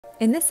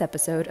In this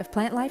episode of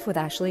Plant Life with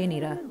Ashley and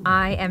Anita,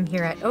 I am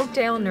here at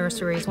Oakdale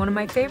Nurseries, one of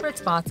my favorite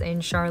spots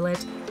in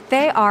Charlotte.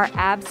 They are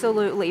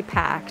absolutely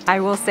packed. I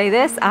will say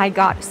this, I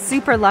got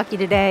super lucky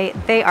today.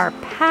 They are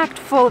packed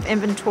full of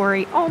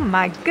inventory. Oh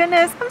my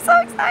goodness, I'm so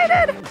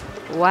excited.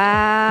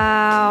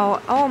 Wow,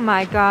 oh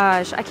my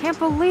gosh, I can't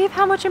believe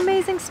how much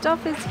amazing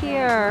stuff is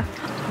here.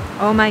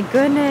 Oh my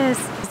goodness.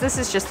 This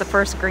is just the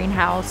first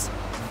greenhouse.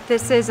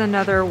 This is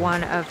another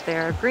one of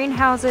their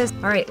greenhouses.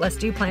 All right, let's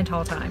do plant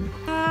haul time.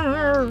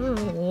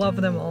 Love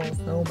them all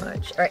so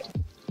much. All right.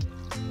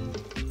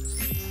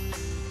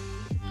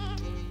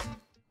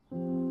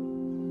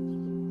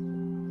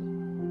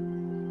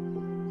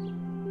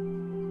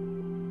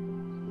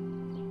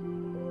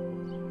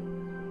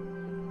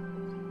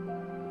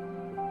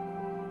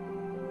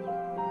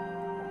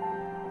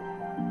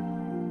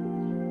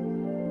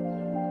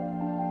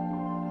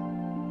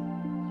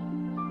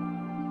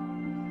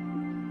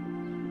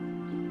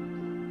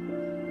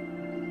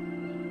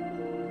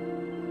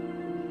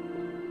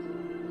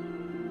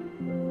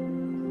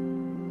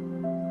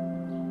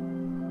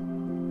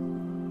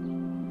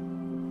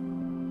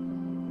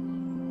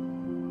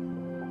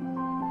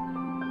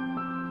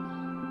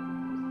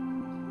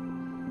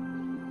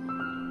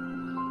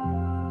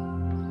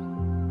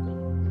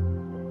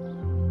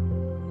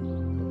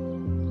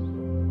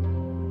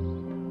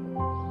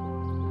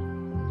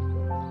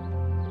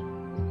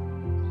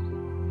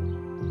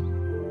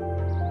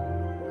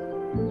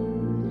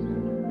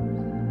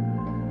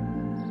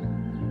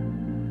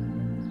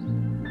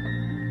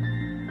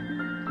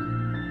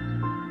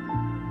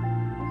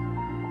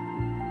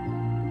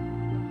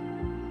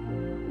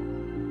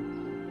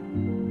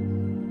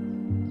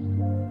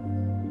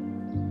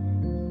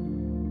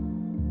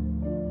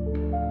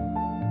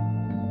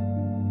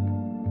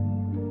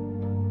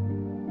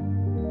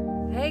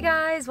 Hey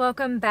guys,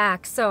 welcome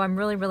back. So I'm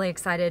really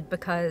excited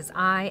because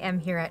I am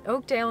here at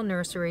Oakdale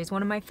Nurseries,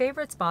 one of my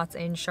favorite spots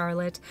in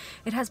Charlotte.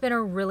 It has been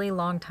a really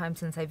long time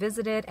since I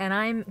visited and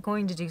I'm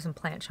going to do some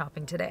plant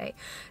shopping today.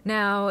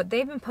 Now,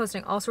 they've been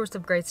posting all sorts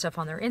of great stuff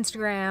on their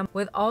Instagram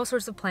with all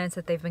sorts of plants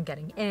that they've been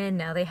getting in.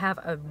 Now they have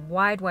a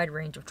wide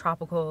range of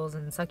tropicals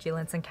and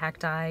succulents and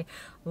cacti,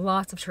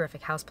 lots of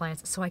terrific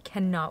houseplants, so I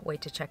cannot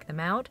wait to check them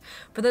out.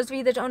 For those of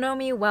you that don't know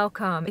me,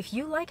 welcome. If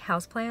you like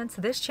houseplants,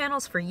 this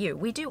channel's for you.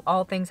 We do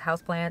all things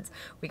houseplants.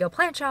 We go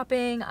plant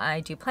shopping,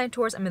 I do plant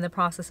tours. I'm in the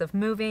process of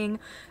moving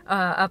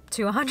up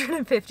to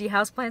 150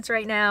 houseplants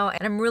right now,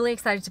 and I'm really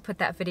excited to put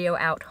that video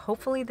out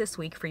hopefully this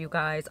week for you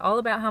guys, all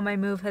about how my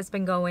move has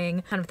been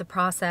going, kind of the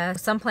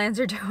process. Some plants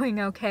are doing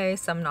okay,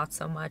 some not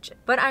so much,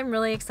 but I'm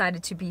really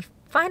excited to be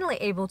finally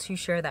able to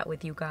share that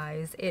with you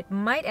guys. It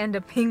might end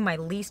up being my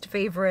least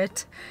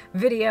favorite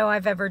video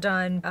I've ever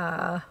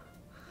done.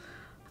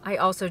 I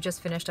also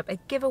just finished up a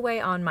giveaway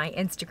on my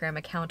Instagram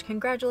account.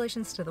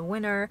 Congratulations to the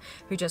winner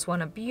who just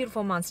won a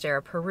beautiful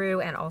Monstera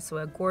Peru and also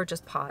a gorgeous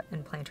pot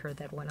and planter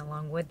that went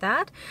along with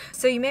that.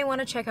 So you may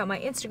want to check out my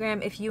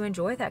Instagram if you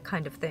enjoy that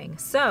kind of thing.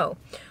 So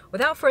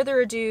without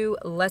further ado,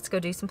 let's go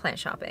do some plant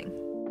shopping.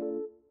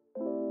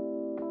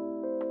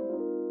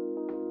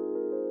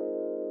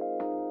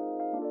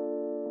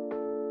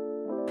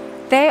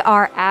 They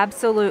are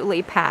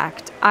absolutely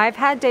packed. I've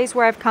had days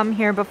where I've come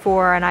here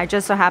before and I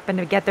just so happen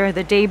to get there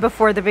the day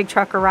before the big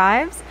truck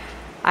arrives.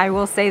 I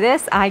will say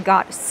this, I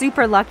got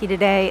super lucky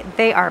today.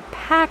 They are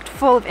packed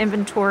full of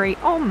inventory.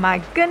 Oh my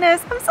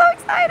goodness, I'm so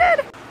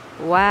excited.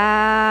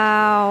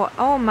 Wow,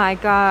 oh my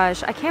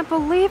gosh, I can't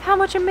believe how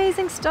much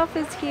amazing stuff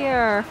is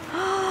here.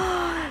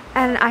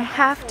 And I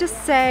have to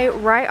say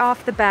right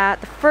off the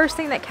bat, the first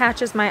thing that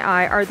catches my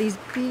eye are these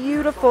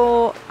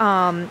beautiful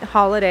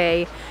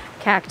holiday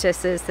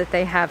cactuses that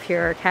they have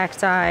here,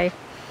 cacti.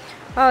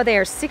 Oh, they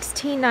are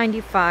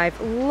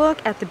 $16.95.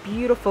 Look at the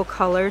beautiful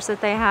colors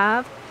that they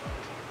have.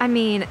 I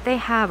mean, they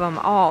have them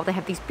all. They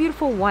have these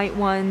beautiful white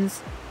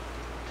ones,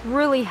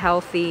 really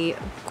healthy,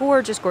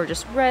 gorgeous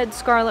red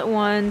scarlet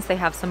ones. They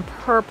have some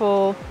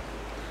purple.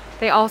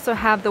 They also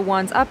have the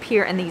ones up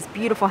here in these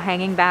beautiful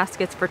hanging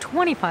baskets for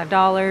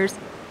 $25.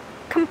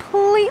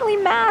 Completely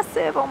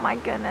massive, oh my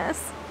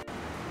goodness.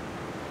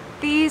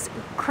 These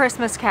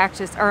Christmas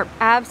cactus are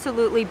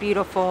absolutely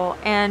beautiful,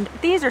 and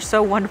these are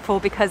so wonderful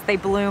because they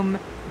bloom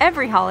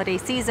every holiday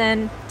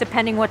season,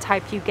 depending what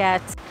type you get.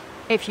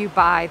 If you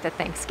buy the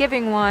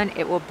Thanksgiving one,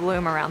 it will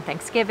bloom around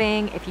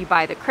Thanksgiving. If you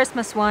buy the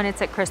Christmas one,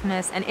 it's at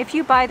Christmas. And if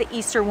you buy the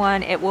Easter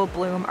one, it will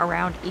bloom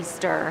around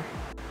Easter.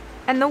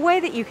 And the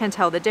way that you can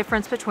tell the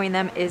difference between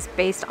them is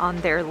based on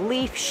their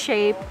leaf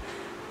shape,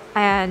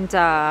 and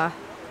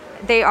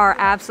they are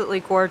absolutely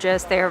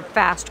gorgeous. They are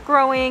fast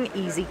growing,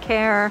 easy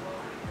care.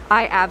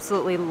 I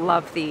absolutely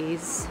love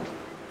these.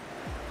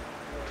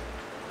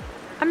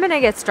 I'm gonna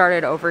get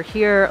started over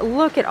here.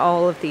 Look at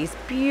all of these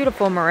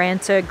beautiful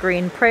Maranta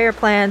green prayer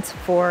plants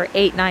for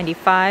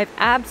 $8.95.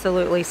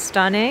 Absolutely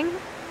stunning.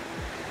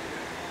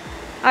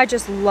 I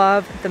just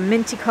love the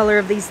minty color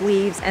of these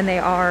leaves, and they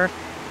are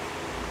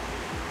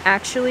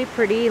actually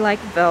pretty like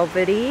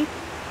velvety.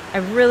 I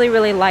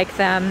really like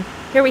them.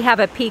 Here we have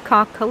a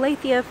peacock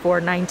calathea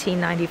for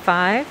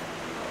 $19.95.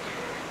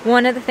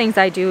 One of the things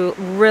I do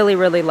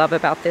really love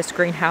about this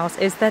greenhouse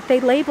is that they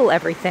label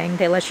everything.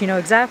 They let you know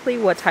exactly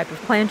what type of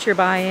plant you're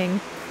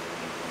buying.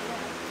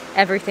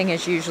 Everything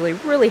is usually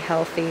really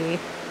healthy.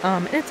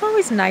 And it's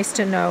always nice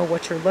to know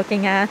what you're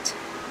looking at.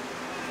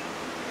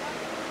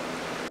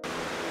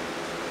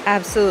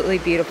 Absolutely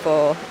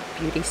beautiful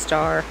beauty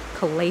star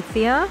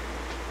calathea.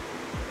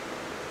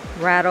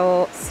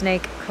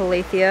 Rattlesnake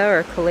calathea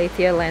or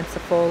Calathea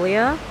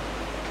lancifolia.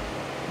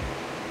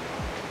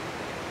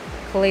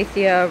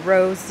 Calathea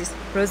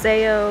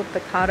roseo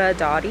baccata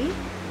dotty.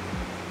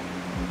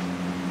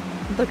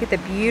 Look at the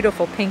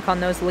beautiful pink on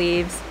those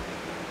leaves.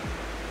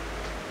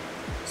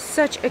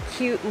 Such a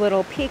cute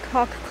little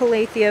peacock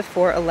calathea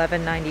for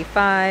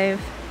 $11.95.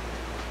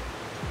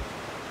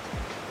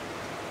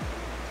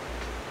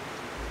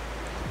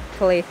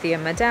 Calathea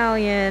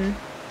medallion.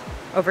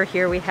 Over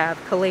here we have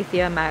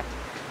Calathea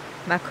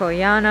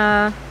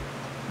macoyana,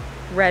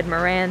 red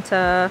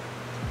maranta,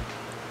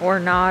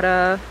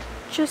 ornata.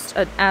 Just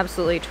an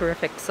absolutely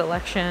terrific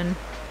selection.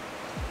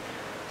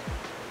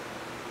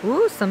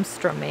 Ooh, some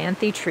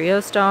Stramanthe Trio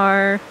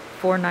Star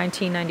for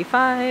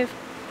 $19.95.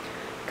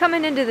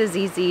 Coming into the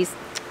ZZs,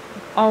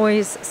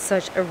 always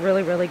such a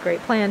really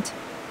great plant.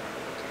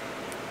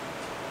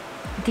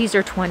 These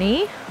are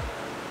 20.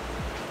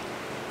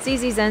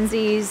 ZZ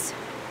Zenzies,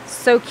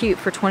 so cute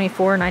for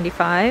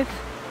 $24.95.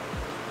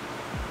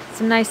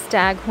 Some nice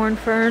staghorn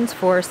ferns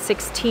for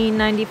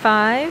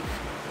 $16.95.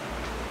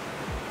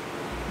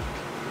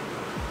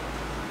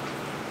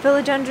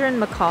 Philodendron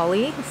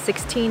Macaulay,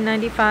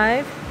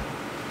 $16.95.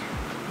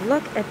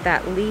 Look at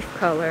that leaf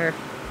color.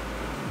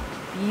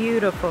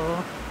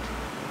 Beautiful.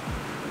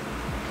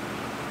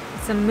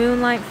 Some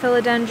Moonlight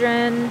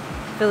Philodendron,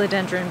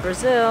 Philodendron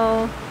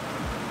Brazil.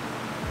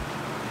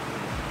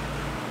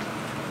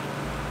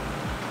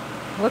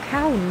 Look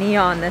how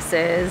neon this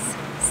is.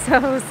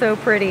 So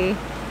pretty.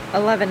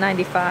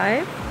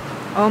 $11.95.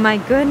 Oh my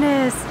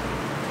goodness.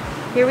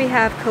 Here we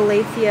have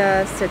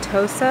Calathea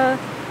setosa.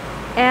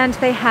 And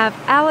they have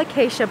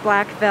Alocasia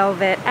Black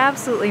Velvet,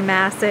 absolutely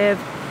massive.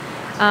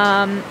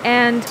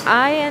 And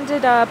I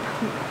ended up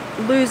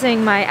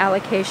losing my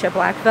Alocasia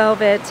Black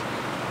Velvet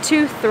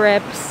to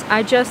thrips.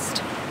 I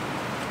just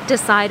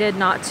decided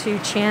not to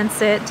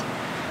chance it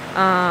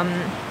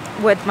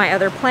with my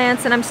other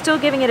plants, and I'm still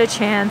giving it a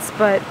chance,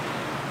 but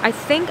I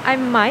think I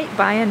might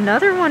buy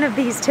another one of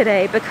these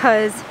today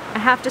because I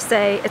have to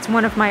say it's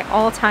one of my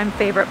all-time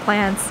favorite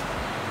plants.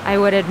 I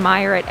would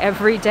admire it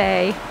every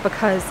day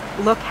because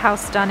look how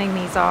stunning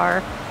these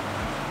are.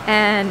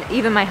 And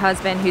even my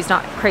husband, who's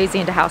not crazy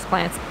into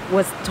houseplants,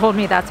 told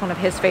me that's one of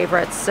his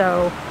favorites.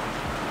 So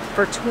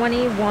for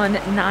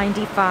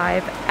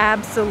 $21.95,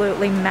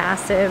 absolutely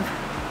massive.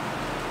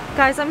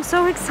 Guys, I'm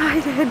so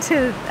excited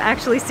to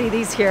actually see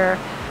these here.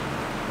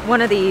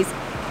 One of these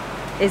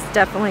is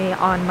definitely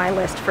on my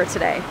list for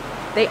today.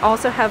 They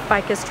also have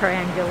Ficus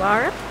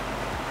triangular.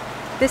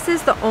 This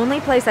is the only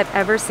place I've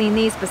ever seen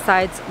these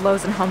besides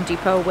Lowe's and Home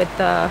Depot with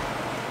the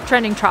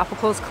Trending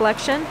Tropicals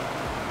collection.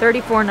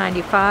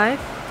 $34.95.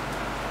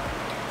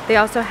 They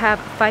also have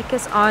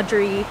Ficus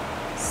Audrey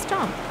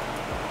stump.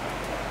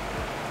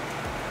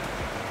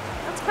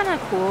 That's kind of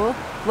cool.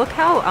 Look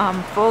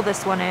how full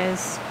this one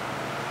is.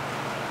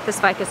 This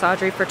Ficus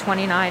Audrey for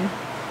 $29.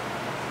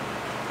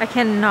 I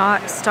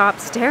cannot stop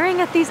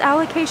staring at these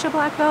Alocasia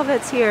Black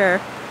Velvets here.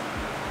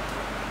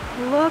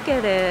 Look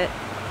at it.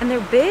 And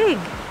they're big.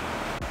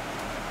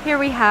 Here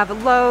we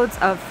have loads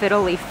of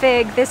Fiddle Leaf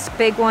Fig. This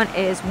big one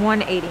is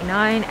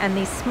 $189 and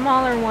these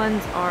smaller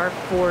ones are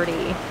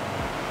 $40.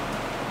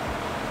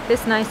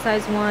 This nice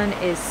size one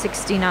is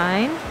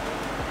 $69.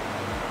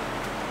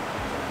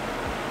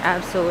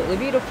 Absolutely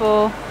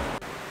beautiful.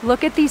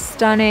 Look at these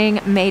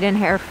stunning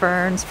maidenhair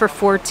ferns for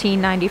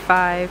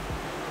 $14.95.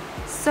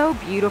 So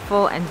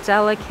beautiful and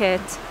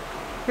delicate.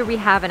 Here we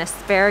have an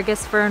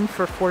asparagus fern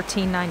for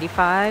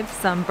 $14.95.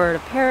 Some bird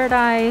of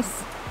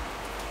paradise.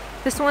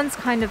 This one's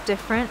kind of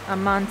different, a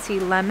Monty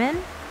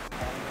Lemon.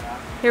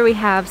 Here we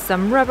have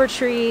some rubber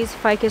trees,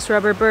 Ficus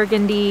Rubber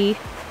Burgundy,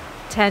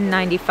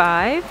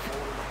 $10.95.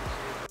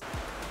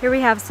 Here we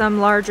have some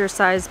larger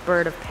size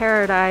bird of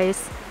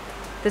paradise.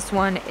 This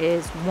one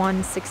is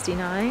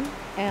 $169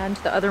 and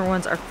the other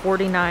ones are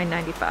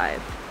 $49.95.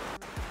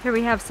 Here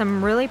we have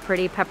some really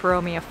pretty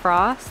Peperomia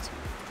Frost,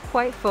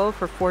 quite full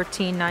for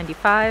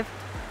 $14.95.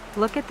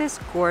 Look at this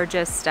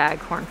gorgeous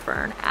staghorn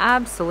fern,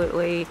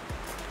 absolutely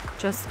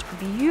just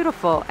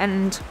beautiful.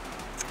 And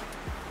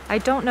I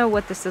don't know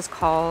what this is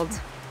called.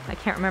 I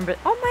can't remember.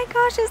 Oh my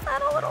gosh, is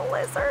that a little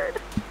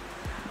lizard?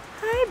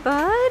 Hi,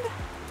 bud.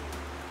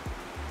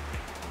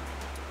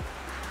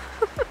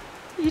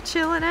 You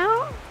chilling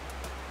out?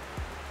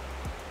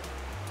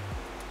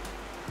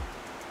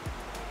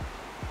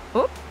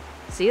 Oh,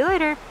 see you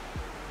later.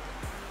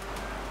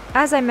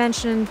 As I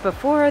mentioned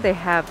before, they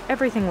have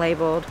everything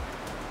labeled,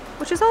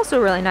 which is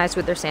also really nice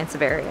with their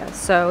Sansevieria.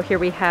 So here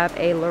we have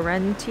a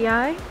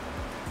Laurentii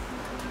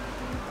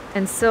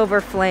and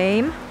Silver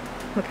Flame.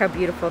 Look how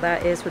beautiful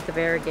that is with the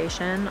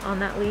variegation on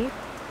that leaf.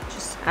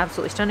 Just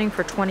absolutely stunning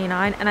for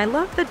 $29. And I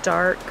love the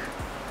dark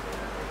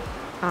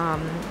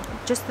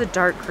just the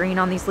dark green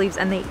on these leaves,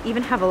 and they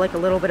even have like a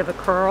little bit of a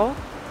curl.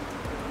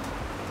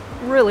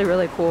 Really,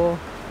 really cool.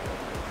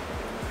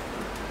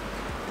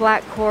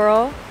 Black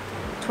coral,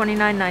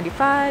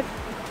 $29.95.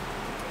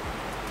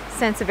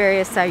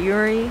 Sansevieria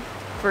sayuri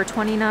for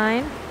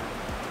 $29.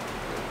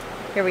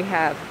 Here we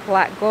have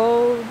black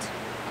gold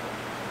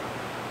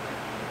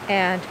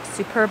and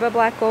Superba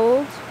black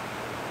gold,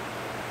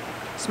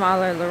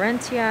 smaller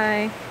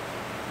Laurentii,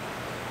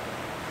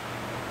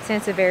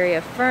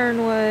 Sansevieria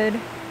fernwood.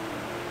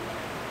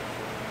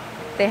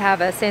 They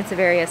have a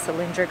Sansevieria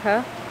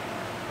cylindrica.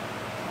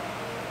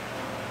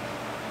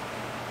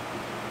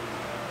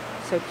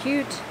 So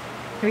cute.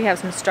 Here we have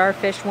some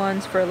starfish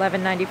ones for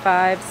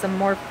 $11.95, some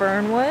more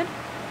fernwood.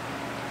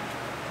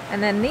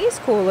 And then these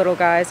cool little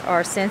guys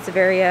are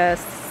Sansevieria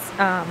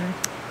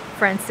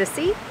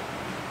francisii,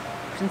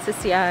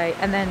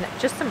 and then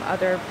just some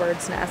other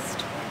bird's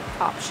nest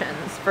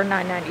options for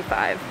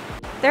 $9.95.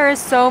 There is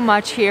so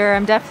much here.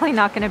 I'm definitely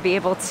not going to be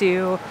able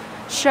to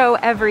show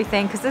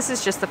everything because this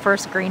is just the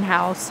first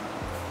greenhouse.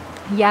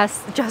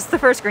 Yes, just the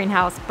first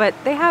greenhouse, but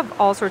they have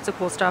all sorts of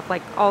cool stuff,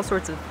 like all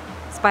sorts of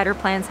spider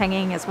plants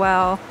hanging as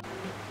well.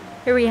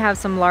 Here we have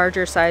some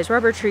larger size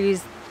rubber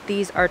trees.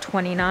 These are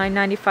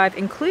 $29.95,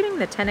 including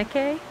the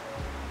Teneke.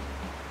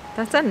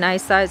 That's a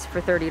nice size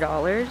for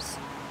 $30.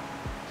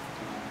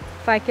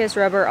 Ficus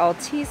rubber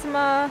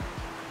altisma,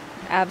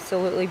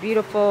 absolutely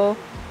beautiful.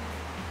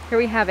 Here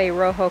we have a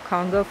Rojo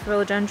Congo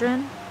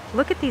philodendron.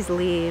 Look at these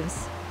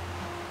leaves.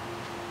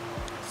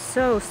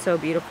 So, so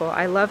beautiful.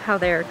 I love how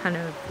they're kind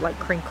of like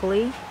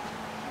crinkly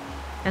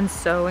and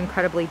so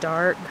incredibly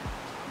dark.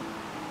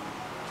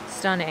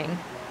 Stunning.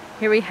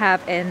 Here we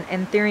have an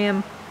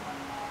Anthurium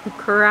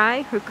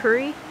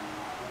hukuri,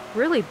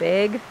 really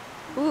big.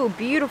 Ooh,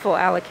 beautiful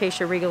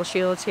Alocasia regal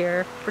shields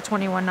here for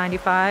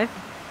 $21.95.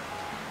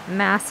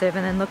 Massive.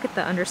 And then look at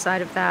the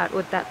underside of that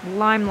with that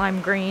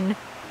lime green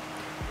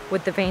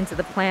with the veins of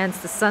the plants,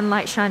 the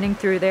sunlight shining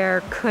through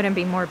there. Couldn't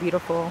be more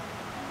beautiful.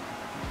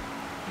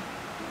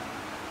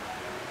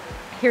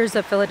 Here's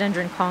a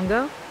Philodendron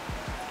Congo.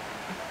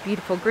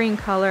 Beautiful green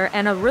color,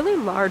 and a really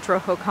large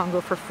Rojo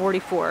Congo for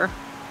 $44.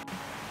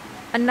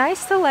 A nice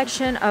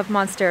selection of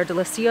Monstera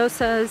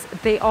deliciosas.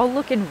 They all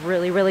look in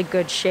really, really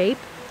good shape,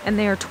 and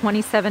they are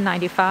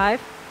 $27.95.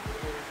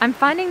 I'm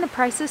finding the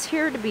prices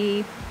here to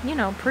be, you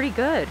know, pretty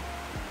good.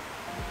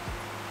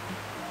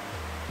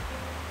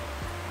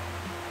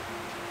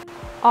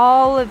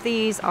 All of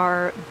these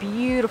are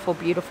beautiful,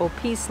 beautiful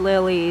peace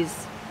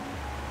lilies.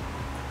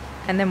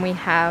 And then we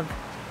have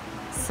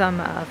some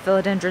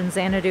Philodendron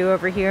Xanadu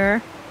over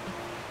here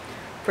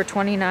for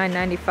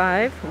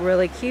 $29.95.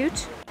 Really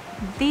cute.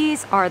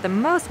 These are the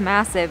most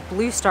massive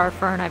blue star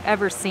fern I've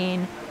ever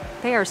seen.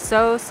 They are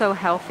so, so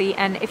healthy.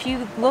 And if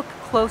you look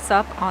close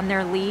up on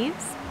their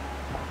leaves,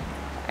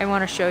 I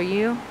want to show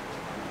you.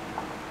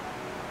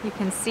 You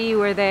can see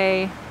where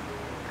they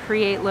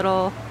create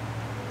little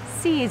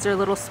seeds or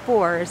little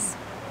spores.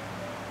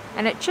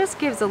 And it just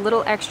gives a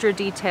little extra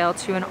detail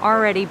to an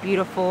already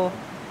beautiful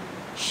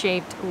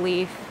shaped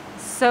leaf.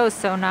 So,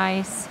 so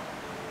nice.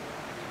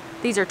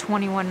 These are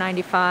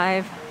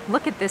 $21.95.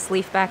 Look at this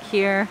leaf back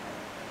here.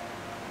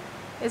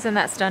 Isn't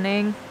that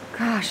stunning?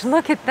 Gosh,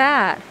 look at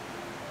that.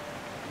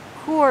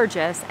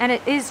 Gorgeous. And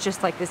it is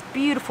just like this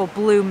beautiful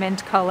blue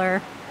mint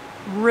color.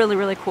 Really,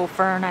 really cool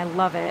fern. I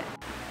love it.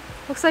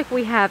 Looks like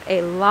we have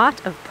a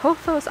lot of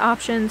pothos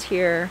options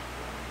here.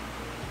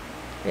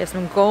 We have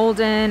some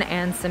golden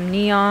and some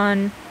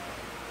neon.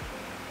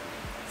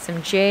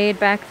 Some jade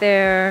back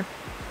there.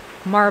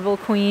 Marble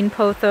queen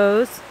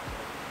pothos.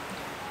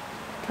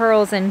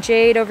 Pearls and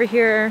jade over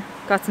here.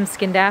 Got some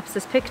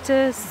Scindapsus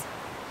pictus.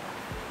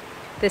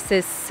 This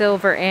is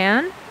Silver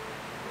Ann.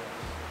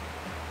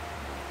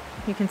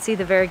 You can see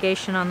the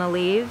variegation on the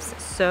leaves.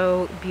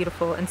 So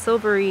beautiful and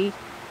silvery.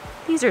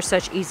 These are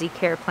such easy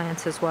care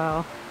plants as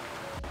well.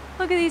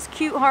 Look at these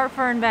cute heart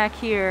fern back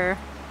here.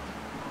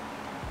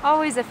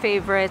 Always a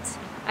favorite.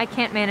 I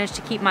can't manage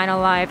to keep mine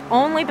alive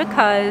only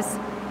because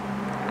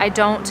I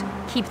don't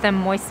keep them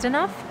moist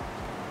enough.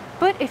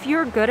 But if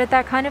you're good at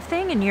that kind of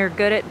thing and you're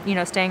good at, you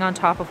know, staying on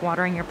top of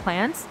watering your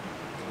plants,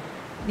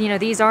 you know,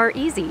 these are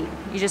easy.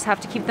 You just have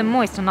to keep them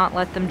moist and not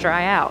let them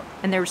dry out.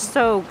 And they're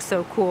so,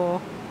 so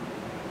cool.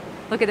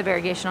 Look at the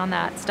variegation on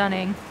that.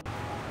 Stunning.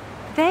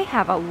 They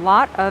have a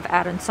lot of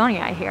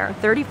Adansonii here.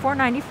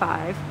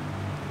 $34.95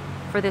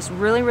 for this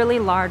really, really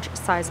large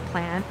size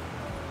plant.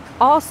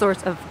 All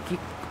sorts of,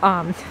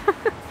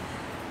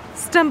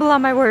 stumble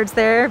on my words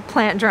there,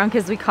 plant drunk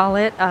as we call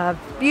it.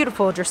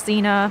 Beautiful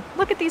Dracaena.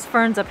 Look at these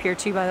ferns up here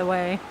too, by the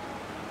way.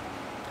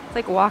 It's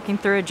like walking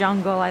through a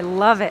jungle. I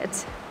love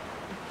it.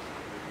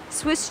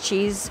 Swiss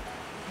cheese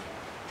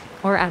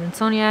or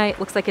Adansonii.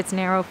 Looks like it's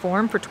narrow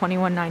form for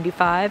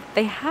 $21.95.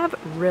 They have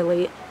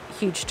really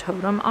huge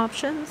totem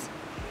options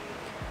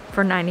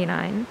for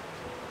 $99.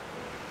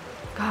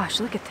 Gosh,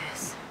 look at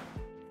this.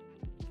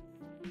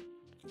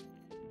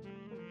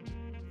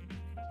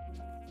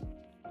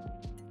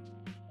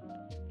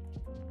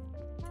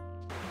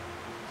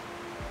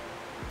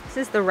 This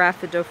is the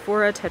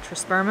Rhaphidophora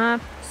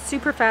tetrasperma,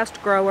 super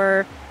fast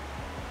grower.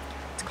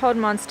 It's called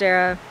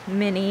Monstera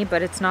Mini,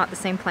 but it's not the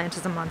same plant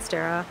as a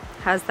Monstera.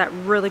 Has that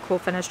really cool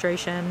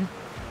fenestration.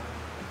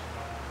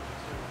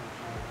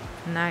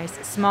 Nice.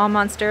 Small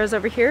Monsteras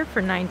over here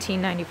for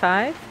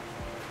 $19.95.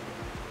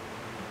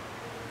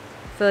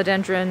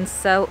 Philodendron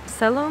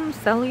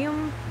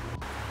Cellum,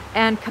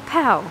 and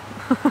Capel.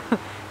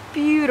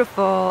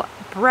 Beautiful,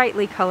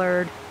 brightly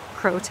colored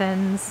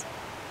crotons.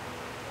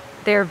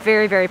 They're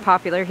very, very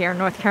popular here in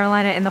North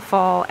Carolina in the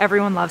fall.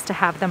 Everyone loves to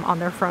have them on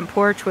their front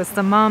porch with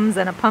some mums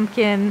and a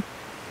pumpkin.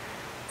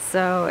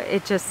 So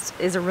it just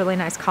is a really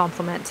nice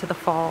complement to the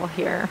fall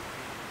here.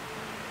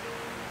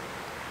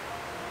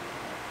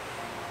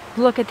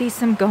 Look at these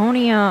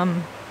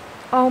Syngonium.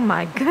 Oh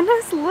my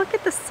goodness, look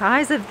at the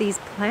size of these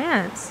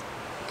plants.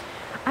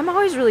 I'm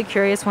always really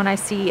curious when I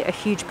see a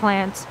huge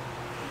plant,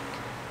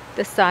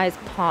 the size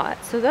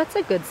pot. So that's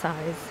a good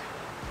size.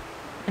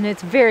 And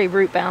it's very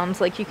root bound,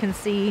 like you can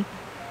see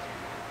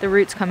the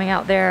roots coming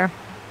out there.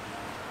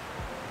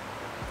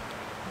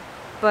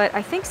 But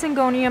I think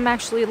Syngonium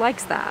actually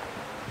likes that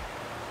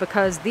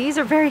because these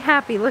are very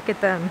happy. Look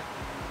at them.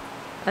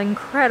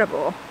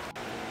 Incredible.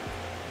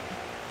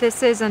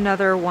 This is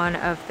another one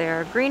of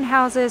their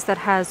greenhouses that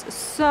has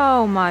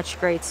so much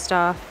great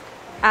stuff.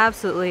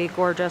 Absolutely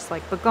gorgeous,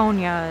 like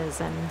begonias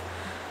and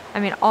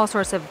I mean all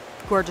sorts of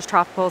gorgeous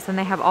tropicals. And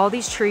they have all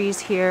these trees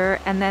here,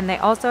 and then they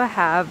also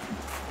have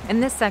in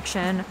this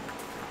section,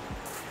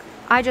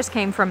 I just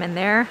came from in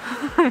there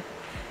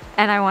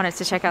and I wanted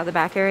to check out the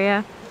back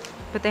area,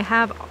 but they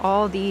have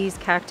all these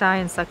cacti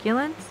and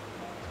succulents,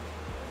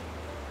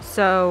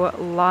 so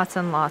lots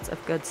and lots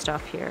of good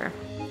stuff here.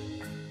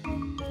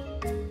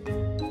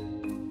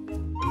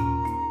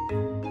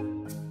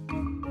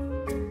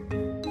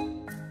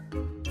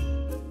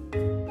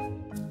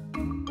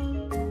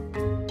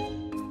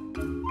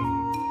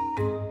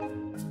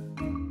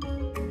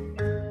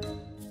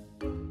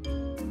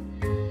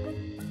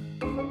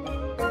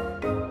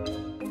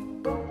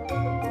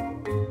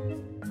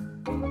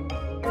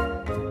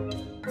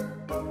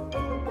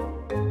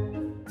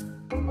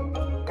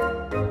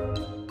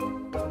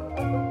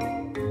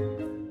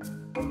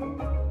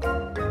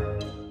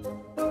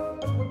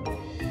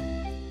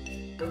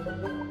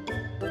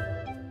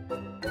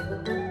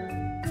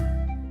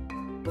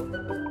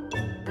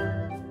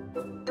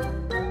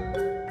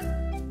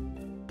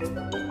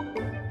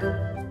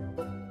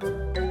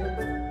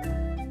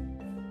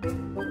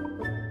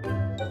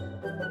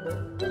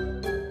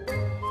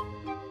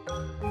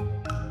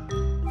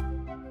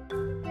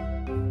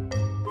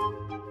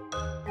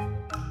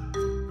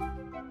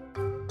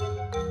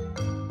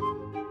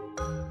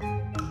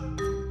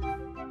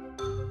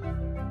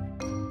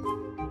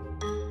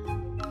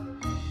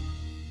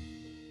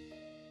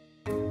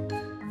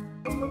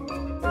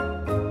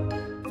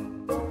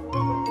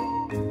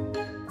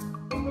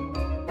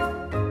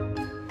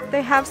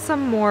 They have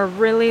some more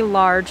really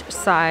large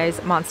size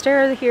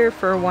Monstera here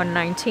for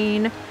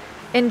 $119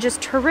 in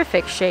just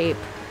terrific shape.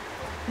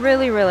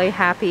 Really, really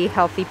happy,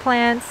 healthy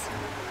plants.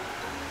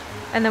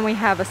 And then we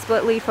have a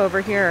split leaf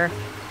over here,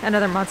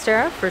 another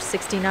Monstera for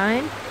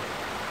 $69,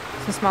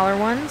 some smaller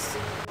ones.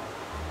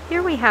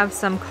 Here we have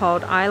some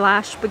called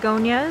eyelash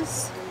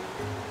begonias,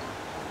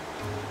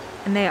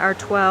 and they are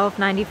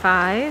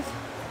 $12.95.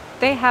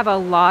 They have a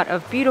lot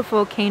of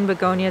beautiful cane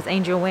begonias,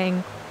 angel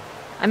wing.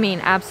 I mean,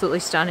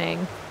 absolutely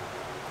stunning.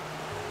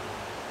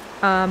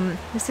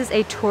 This is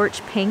a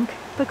torch pink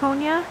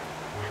begonia.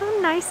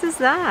 How nice is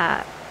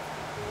that?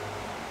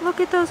 Look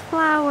at those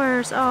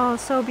flowers. Oh,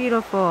 so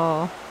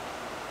beautiful.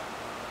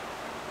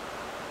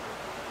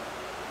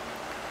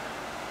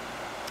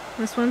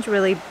 This one's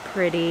really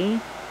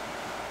pretty.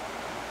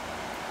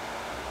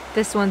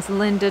 This one's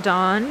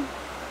Lindodon.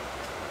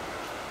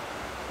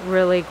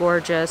 Really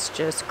gorgeous,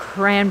 just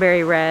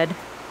cranberry red.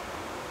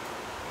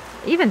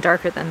 Even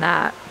darker than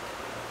that.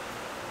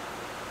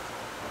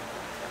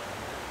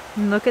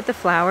 And look at the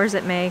flowers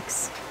it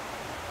makes.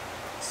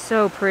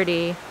 So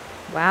pretty.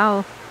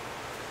 Wow.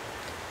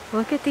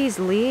 Look at these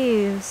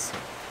leaves.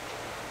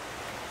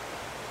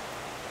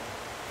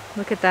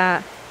 Look at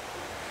that.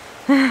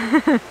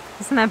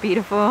 Isn't that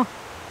beautiful?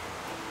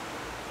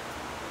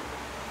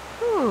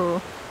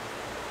 Ooh.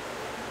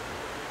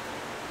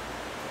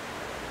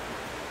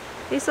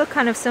 These look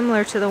kind of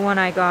similar to the one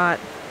I got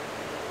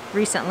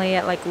recently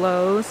at like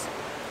Lowe's.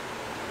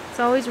 It's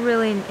always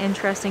really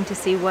interesting to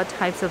see what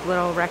types of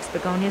little Rex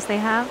begonias they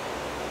have.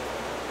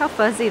 How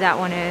fuzzy that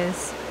one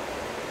is.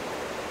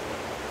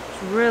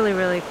 It's really,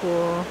 really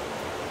cool.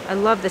 I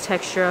love the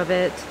texture of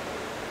it.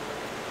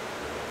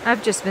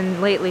 I've just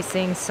been lately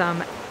seeing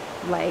some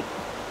like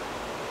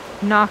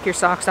knock your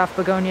socks off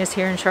begonias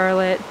here in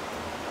Charlotte.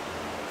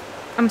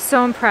 I'm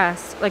so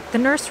impressed. Like the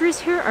nurseries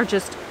here are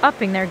just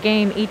upping their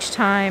game each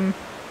time.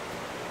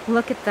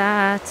 Look at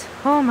that.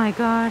 Oh my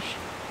gosh.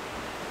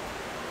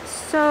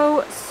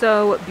 So,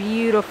 so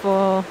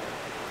beautiful.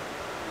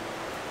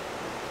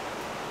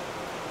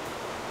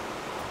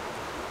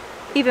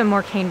 Even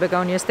more cane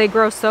begonias. They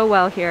grow so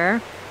well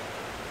here.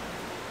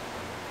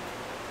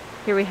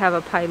 Here we have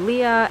a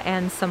pilea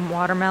and some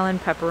watermelon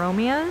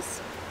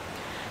peperomias.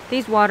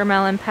 These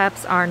watermelon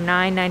peps are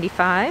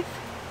 $9.95.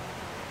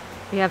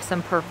 We have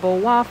some purple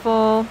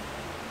waffle,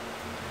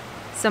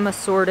 some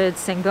assorted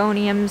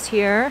syngoniums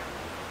here,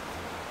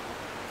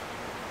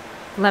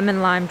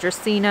 lemon lime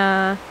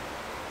dracaena,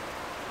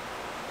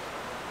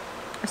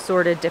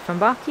 assorted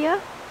dieffenbachia.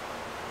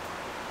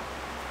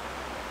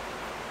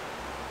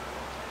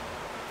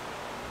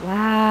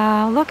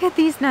 Wow, look at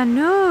these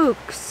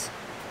nanooks.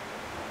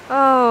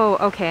 Oh,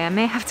 okay, I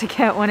may have to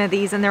get one of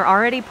these, and they're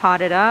already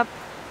potted up.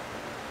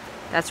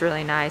 That's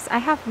really nice. I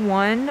have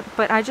one,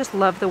 but I just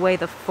love the way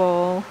the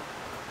full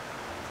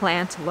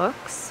plant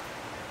looks.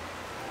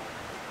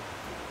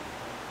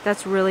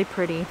 That's really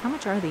pretty. How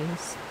much are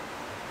these?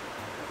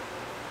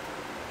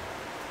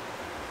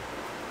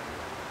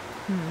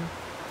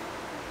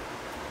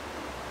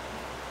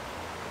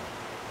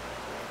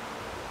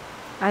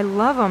 I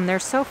love them. They're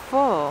so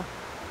full.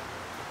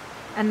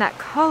 And that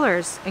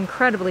color's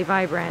incredibly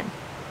vibrant.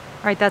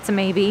 All right, that's a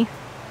maybe.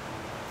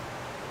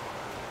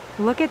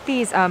 Look at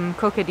these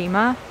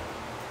cocodema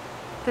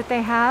that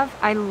they have.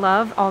 I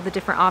love all the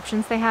different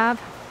options they have.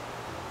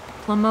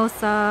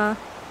 Plumosa,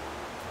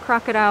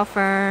 crocodile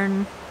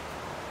fern,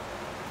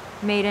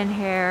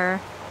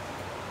 maidenhair.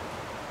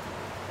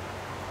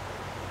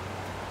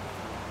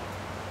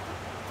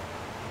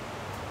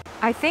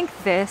 I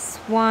think this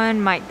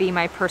one might be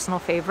my personal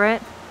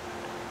favorite.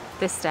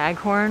 This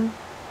staghorn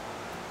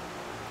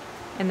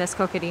and this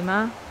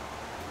cocodema.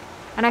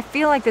 And I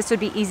feel like this would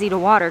be easy to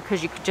water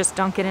because you could just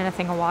dunk it in a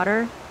thing of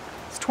water.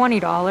 It's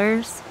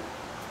 $20.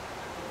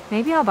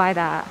 Maybe I'll buy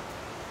that.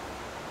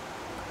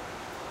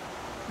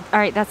 All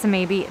right, that's a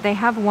maybe. They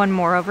have one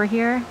more over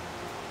here.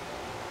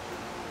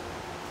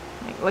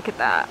 Like, look at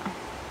that.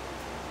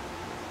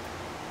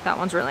 That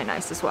one's really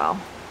nice as well.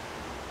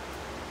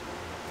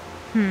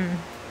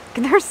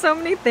 There's so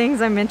many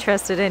things I'm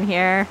interested in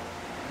here.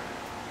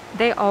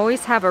 They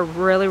always have a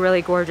really,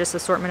 really gorgeous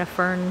assortment of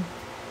fern.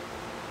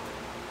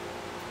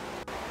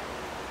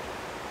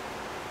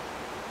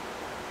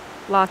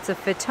 Lots of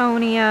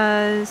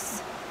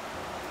Fittonias,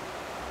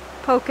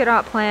 polka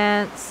dot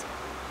plants,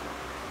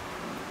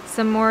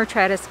 some more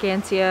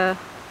Tradescantia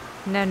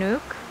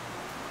nanook,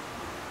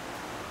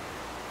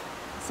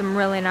 some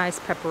really nice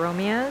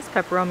peperomias,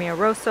 Peperomia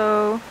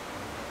rosso,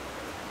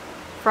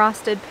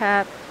 frosted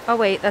pep. Oh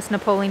wait, that's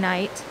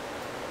Napoleonite.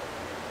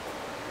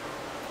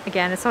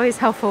 Again, it's always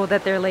helpful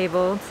that they're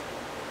labeled.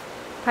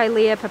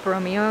 Pilea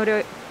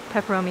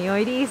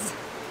peperomioides,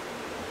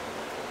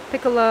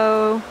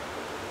 piccolo,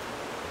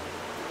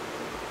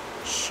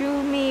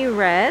 Shumi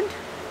red.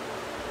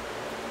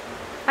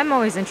 I'm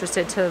always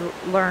interested to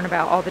learn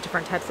about all the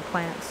different types of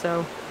plants,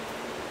 so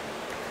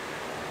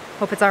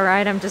hope it's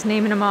alright. I'm just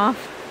naming them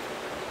off.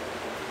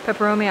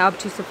 Peperomia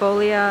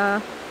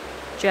obtusifolia,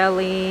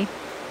 jelly.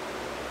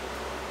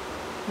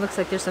 Looks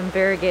like there's some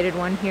variegated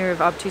one here of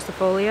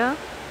obtusifolia.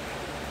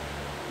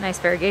 Nice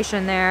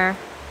variegation there.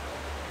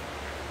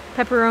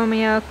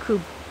 Peperomia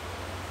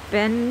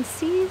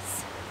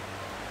cubensis.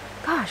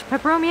 Gosh,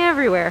 peperomia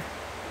everywhere.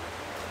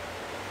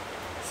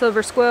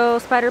 Silver squill,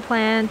 spider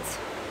plant.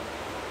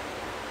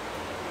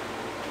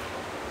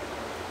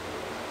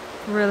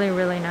 Really,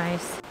 really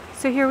nice.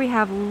 So here we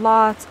have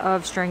lots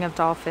of string of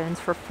dolphins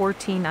for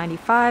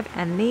 $14.95,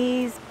 and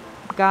these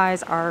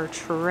guys are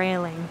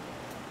trailing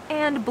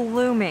and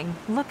blooming.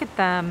 Look at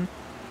them.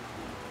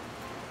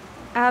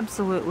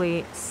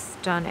 Absolutely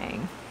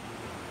stunning.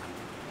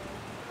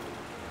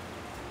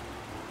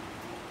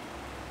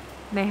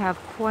 They have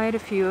quite a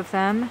few of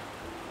them.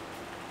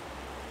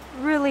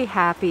 Really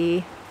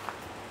happy.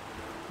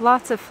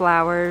 Lots of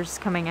flowers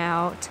coming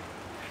out.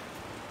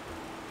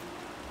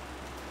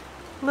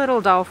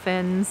 Little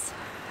dolphins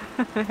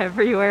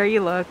everywhere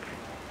you look.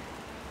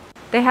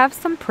 They have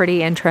some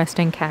pretty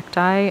interesting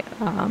cacti.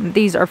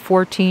 These are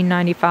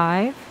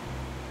 $14.95.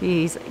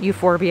 These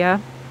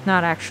euphorbia,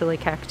 not actually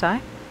cacti.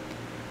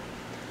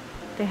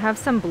 They have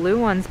some blue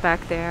ones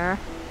back there.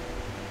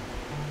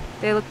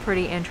 They look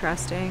pretty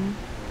interesting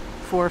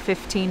for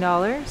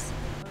 $15.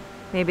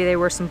 Maybe they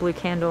were some blue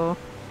candle.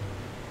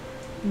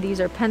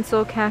 These are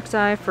pencil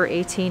cacti for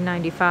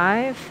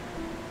 $18.95.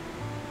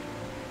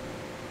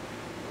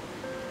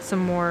 Some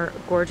more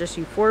gorgeous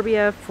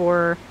euphorbia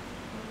for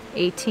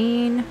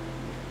 $18.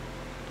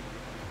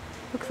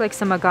 Looks like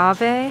some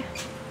agave.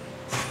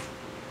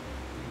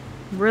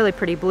 Really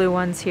pretty blue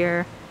ones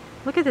here.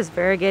 Look at this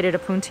variegated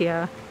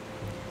opuntia.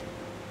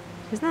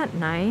 Isn't that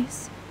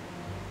nice?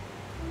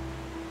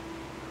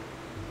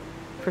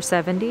 For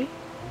 $70.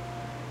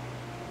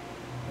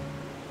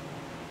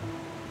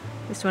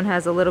 This one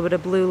has a little bit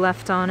of blue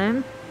left on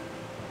him.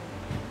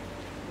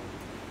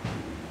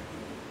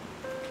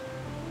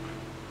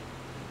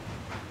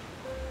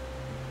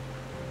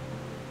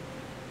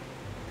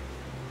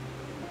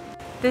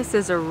 This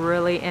is a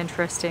really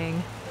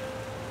interesting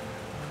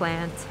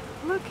plant.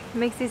 Look, it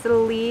makes these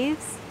little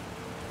leaves.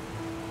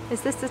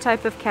 Is this the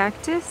type of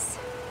cactus?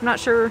 I'm not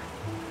sure.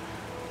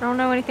 I don't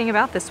know anything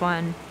about this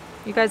one.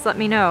 You guys let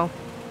me know.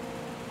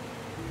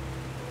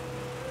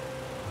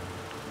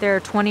 They're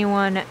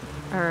 21,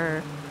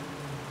 or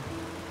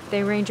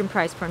they range in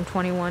price from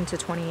 21 to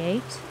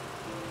 28.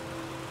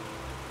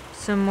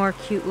 Some more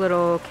cute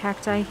little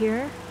cacti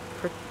here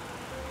for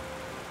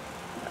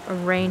a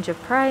range of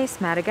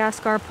price.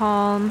 Madagascar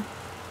palm.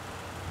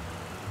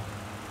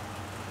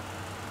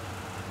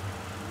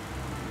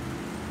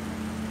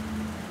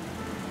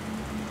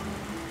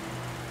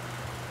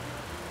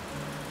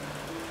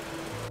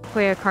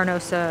 Hoya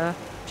carnosa,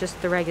 just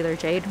the regular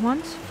jade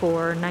ones,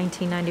 for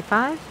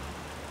 $19.95.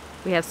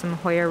 We have some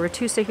Hoya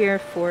retusa here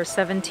for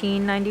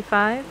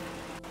 $17.95.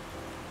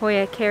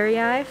 Hoya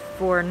carrii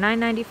for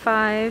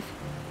 $9.95.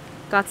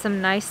 Got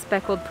some nice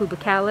speckled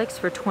pubicalyx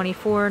for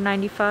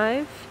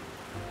 $24.95.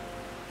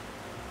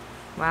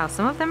 Wow,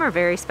 some of them are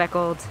very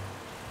speckled.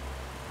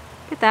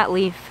 Look at that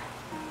leaf.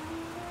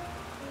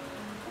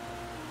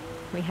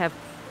 We have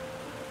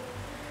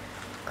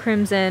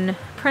crimson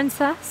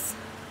princess.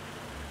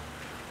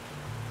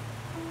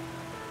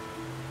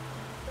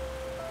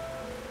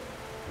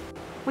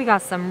 We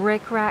got some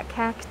rickrack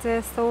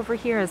cactus over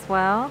here as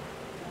well.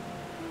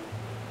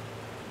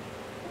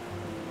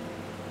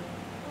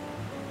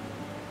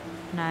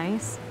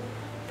 Nice.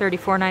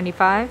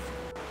 $34.95.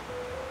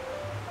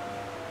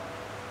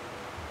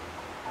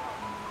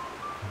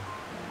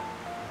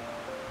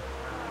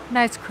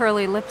 Nice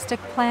curly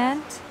lipstick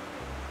plant.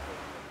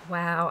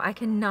 Wow, I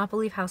cannot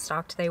believe how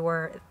stocked they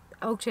were.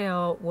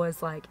 Oakdale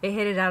was like, it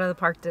hit it out of the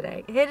park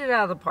today. It hit it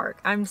out of the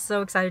park. I'm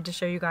so excited to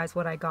show you guys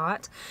what I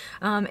got.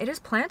 It is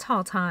plant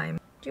haul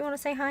time. Do you want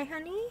to say hi,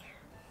 honey?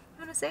 You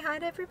want to say hi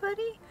to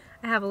everybody?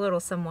 I have a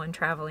little someone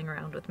traveling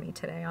around with me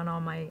today on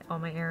all my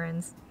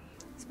errands.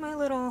 It's my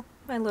little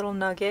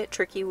nugget.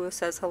 Tricky Woo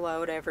says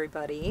hello to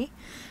everybody.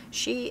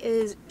 She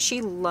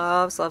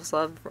loves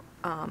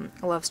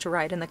to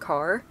ride in the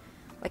car.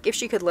 Like, if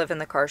she could live in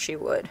the car, she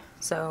would.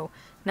 So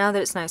now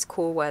that it's nice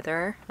cool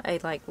weather,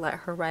 I like let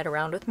her ride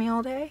around with me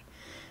all day,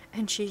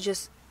 and she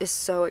just is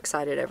so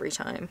excited every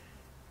time.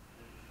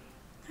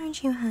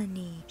 Aren't you,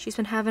 honey? She's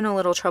been having a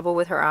little trouble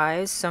with her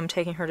eyes, so I'm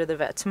taking her to the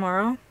vet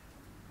tomorrow.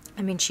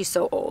 I mean, she's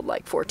so old,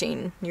 like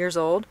 14 years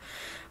old,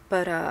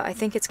 but I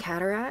think it's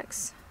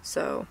cataracts.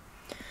 So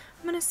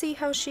I'm gonna see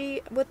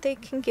what they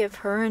can give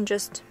her, and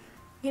just,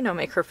 you know,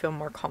 make her feel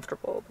more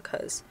comfortable,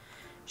 because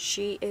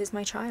she is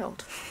my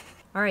child.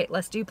 All right,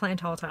 let's do plant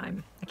haul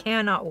time. I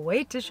cannot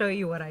wait to show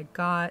you what I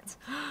got.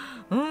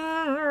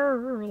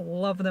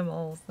 Love them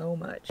all so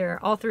much.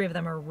 All three of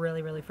them are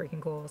really, really freaking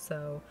cool,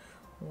 so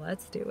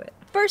let's do it.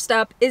 First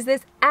up is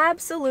this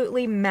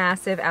absolutely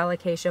massive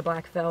Alocasia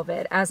Black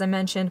Velvet. As I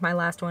mentioned, my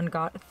last one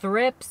got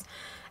thrips,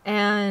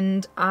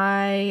 and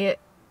I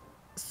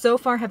so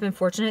far have been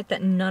fortunate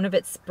that none of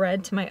it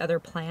spread to my other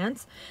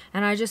plants,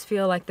 and I just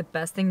feel like the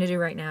best thing to do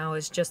right now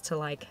is just to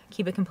like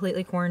keep it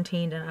completely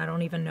quarantined, and I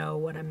don't even know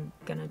what I'm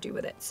gonna do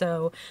with it.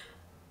 So,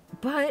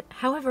 but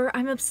however,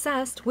 I'm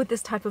obsessed with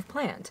this type of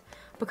plant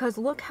because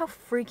look how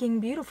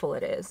freaking beautiful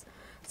it is.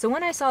 So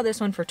when I saw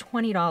this one for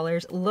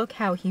 $20, look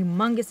how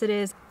humongous it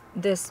is.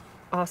 This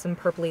awesome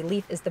purpley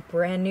leaf is the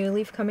brand new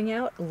leaf coming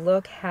out.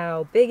 Look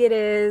how big it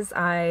is.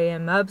 I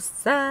am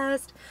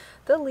obsessed.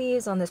 The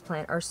leaves on this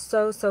plant are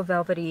so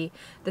velvety.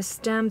 The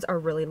stems are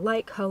really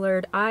light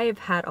colored. I've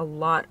had a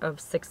lot of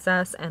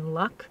success and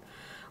luck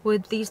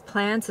with these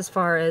plants as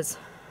far as,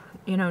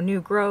 you know, new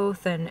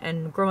growth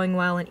and growing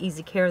well and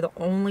easy care. The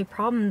only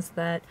problems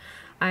that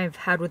I've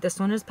had with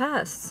this one is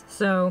pests.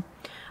 So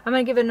I'm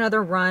gonna give it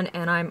another run,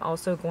 and I'm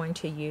also going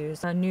to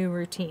use a new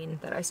routine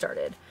that I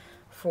started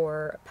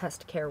for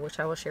pest care, which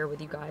I will share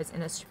with you guys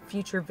in a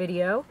future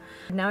video.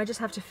 Now I just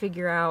have to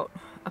figure out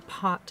a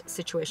pot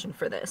situation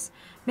for this.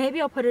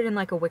 Maybe I'll put it in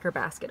like a wicker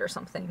basket or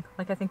something.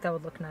 Like, I think that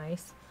would look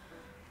nice.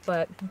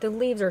 But the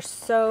leaves are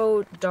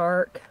so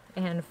dark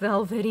and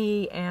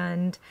velvety,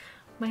 and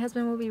my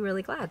husband will be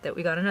really glad that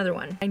we got another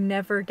one. I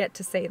never get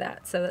to say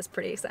that, so that's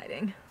pretty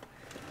exciting.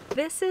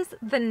 This is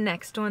the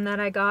next one that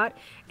I got.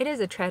 It is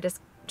a Tradescantia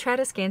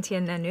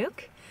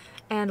Nanook.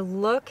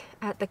 And look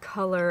at the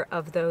color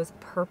of those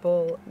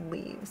purple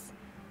leaves.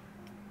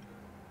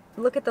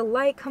 Look at the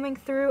light coming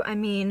through. I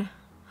mean,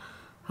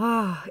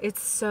 oh,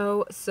 it's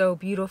so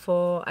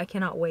beautiful. I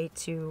cannot wait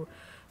to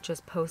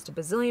just post a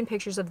bazillion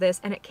pictures of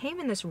this. And it came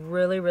in this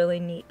really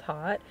neat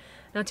pot.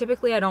 Now,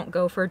 typically I don't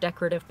go for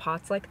decorative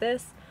pots like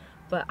this,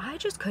 but I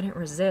just couldn't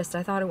resist.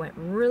 I thought it went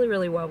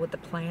really well with the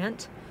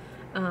plant.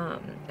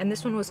 And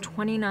this one was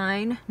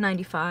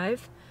 $29.95.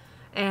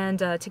 And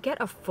to get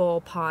a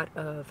full pot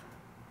of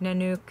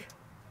Nanook,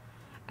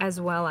 as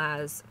well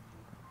as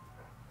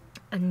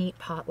a neat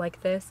pot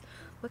like this,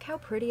 look how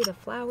pretty the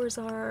flowers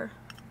are.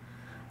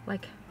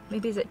 Like,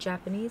 maybe is it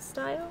Japanese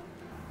style?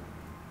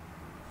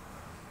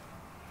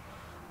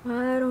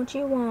 Why don't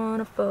you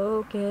want to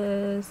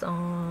focus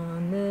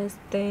on this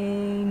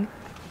thing?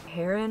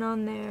 Heron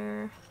on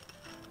there.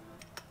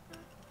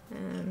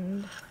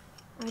 And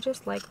I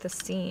just like the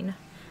scene.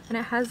 And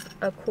it has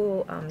a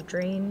cool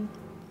drain,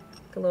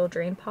 a little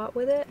drain pot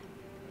with it.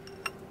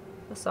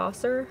 A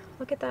saucer.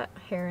 Look at that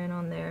heron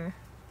on there.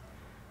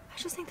 I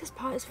just think this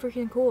pot is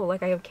freaking cool.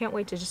 Like, I can't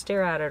wait to just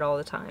stare at it all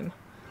the time.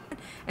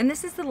 And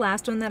this is the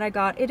last one that I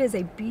got. It is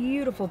a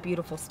beautiful,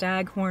 beautiful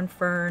staghorn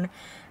fern.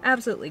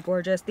 Absolutely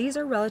gorgeous. These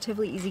are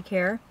relatively easy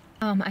care.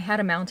 I had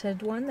a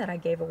mounted one that I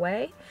gave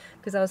away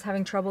because I was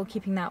having trouble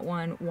keeping that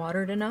one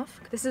watered enough.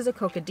 This is a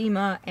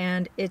cocodema,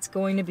 and it's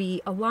going to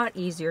be a lot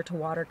easier to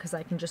water because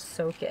I can just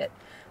soak it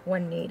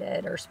when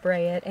needed or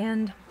spray it.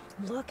 And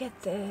look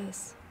at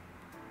this.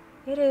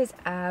 It is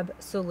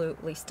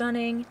absolutely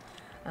stunning.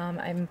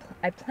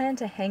 I plan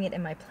to hang it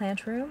in my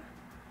plant room.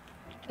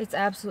 It's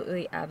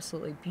absolutely,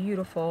 absolutely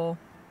beautiful.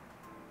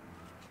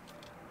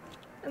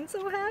 I'm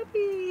so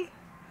happy.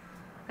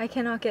 I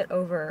cannot get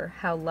over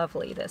how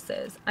lovely this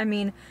is. I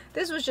mean,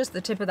 this was just the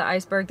tip of the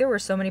iceberg. There were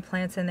so many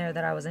plants in there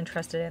that I was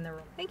interested in.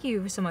 Thank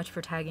you so much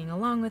for tagging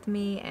along with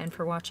me and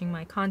for watching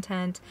my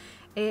content.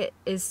 It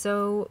is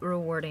so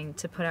rewarding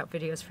to put out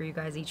videos for you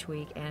guys each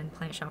week and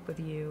plant shop with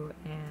you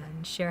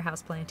and share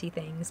houseplanty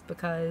things,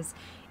 because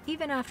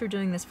even after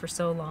doing this for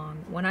so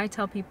long, when I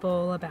tell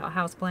people about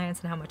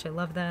houseplants and how much I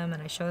love them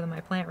and I show them my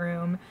plant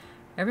room,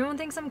 everyone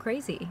thinks I'm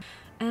crazy.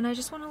 And I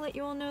just want to let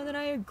you all know that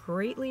I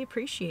greatly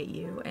appreciate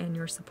you and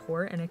your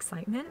support and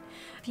excitement.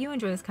 If you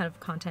enjoy this kind of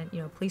content,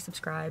 please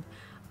subscribe.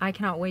 I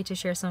cannot wait to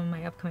share some of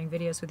my upcoming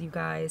videos with you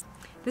guys.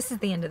 This is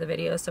the end of the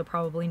video, so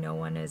probably no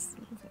one has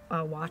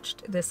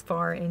watched this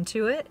far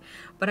into it,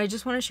 but I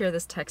just want to share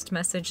this text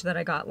message that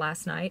I got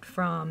last night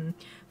from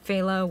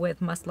Fela with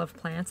Must Love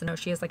Plants. I know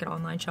she has like an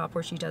online shop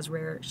where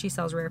she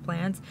sells rare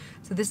plants.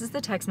 So this is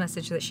the text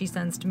message that she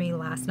sends to me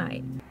last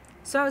night.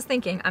 So I was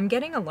thinking, I'm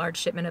getting a large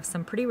shipment of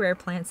some pretty rare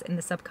plants in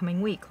this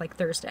upcoming week, like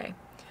Thursday.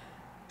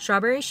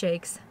 Strawberry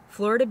shakes,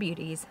 Florida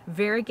beauties,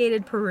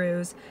 variegated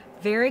perus,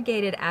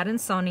 variegated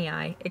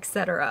adansonii,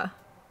 etc.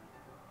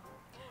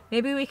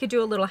 Maybe we could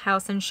do a little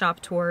house and shop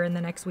tour in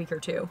the next week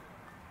or two.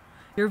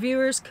 Your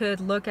viewers could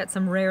look at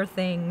some rare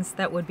things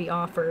that would be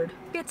offered.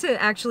 Get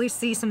to actually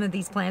see some of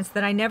these plants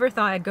that I never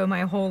thought I'd go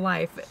my whole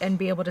life and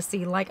be able to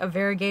see, like a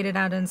variegated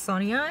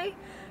adansonii,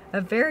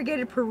 a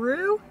variegated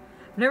peru.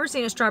 I've never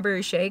seen a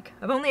strawberry shake.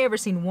 I've only ever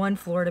seen one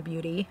Florida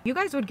beauty. You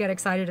guys would get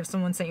excited if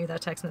someone sent you that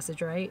text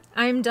message, right?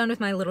 I'm done with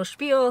my little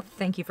spiel.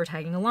 Thank you for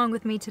tagging along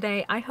with me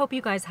today. I hope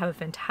you guys have a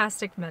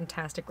fantastic,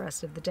 fantastic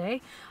rest of the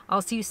day.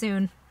 I'll see you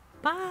soon.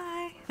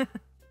 Bye.